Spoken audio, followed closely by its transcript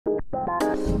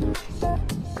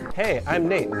Hey, I'm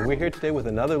Nate, and we're here today with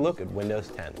another look at Windows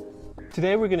 10.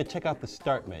 Today we're going to check out the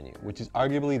Start menu, which is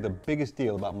arguably the biggest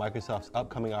deal about Microsoft's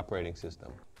upcoming operating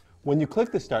system. When you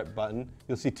click the Start button,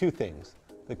 you'll see two things: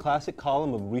 the classic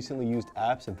column of recently used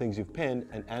apps and things you've pinned,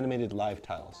 and animated live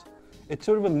tiles. It's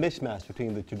sort of a mishmash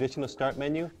between the traditional Start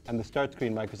menu and the Start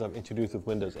screen Microsoft introduced with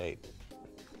Windows 8.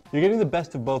 You're getting the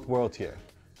best of both worlds here.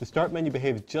 The Start menu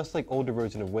behaves just like older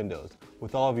version of Windows,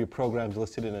 with all of your programs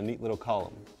listed in a neat little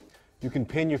column. You can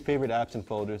pin your favorite apps and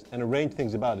folders and arrange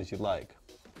things about as you'd like.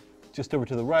 Just over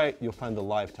to the right, you'll find the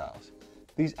live tiles.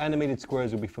 These animated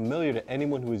squares will be familiar to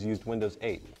anyone who has used Windows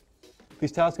 8.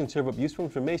 These tiles can serve up useful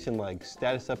information like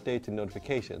status updates and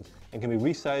notifications, and can be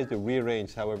resized or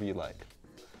rearranged however you like.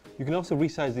 You can also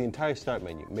resize the entire Start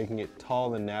menu, making it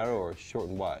tall and narrow or short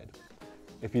and wide.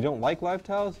 If you don't like live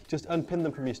tiles, just unpin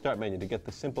them from your Start menu to get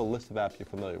the simple list of apps you're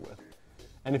familiar with.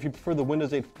 And if you prefer the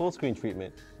Windows 8 full screen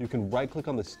treatment, you can right-click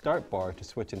on the Start bar to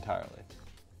switch entirely.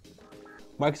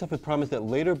 Microsoft has promised that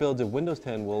later builds of Windows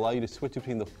 10 will allow you to switch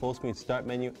between the full screen Start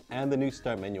menu and the new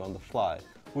Start menu on the fly,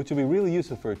 which will be really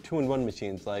useful for two-in-one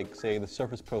machines like, say, the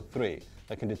Surface Pro 3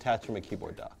 that can detach from a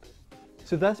keyboard dock.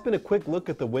 So that's been a quick look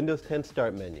at the Windows 10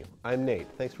 Start menu. I'm Nate.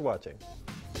 Thanks for watching.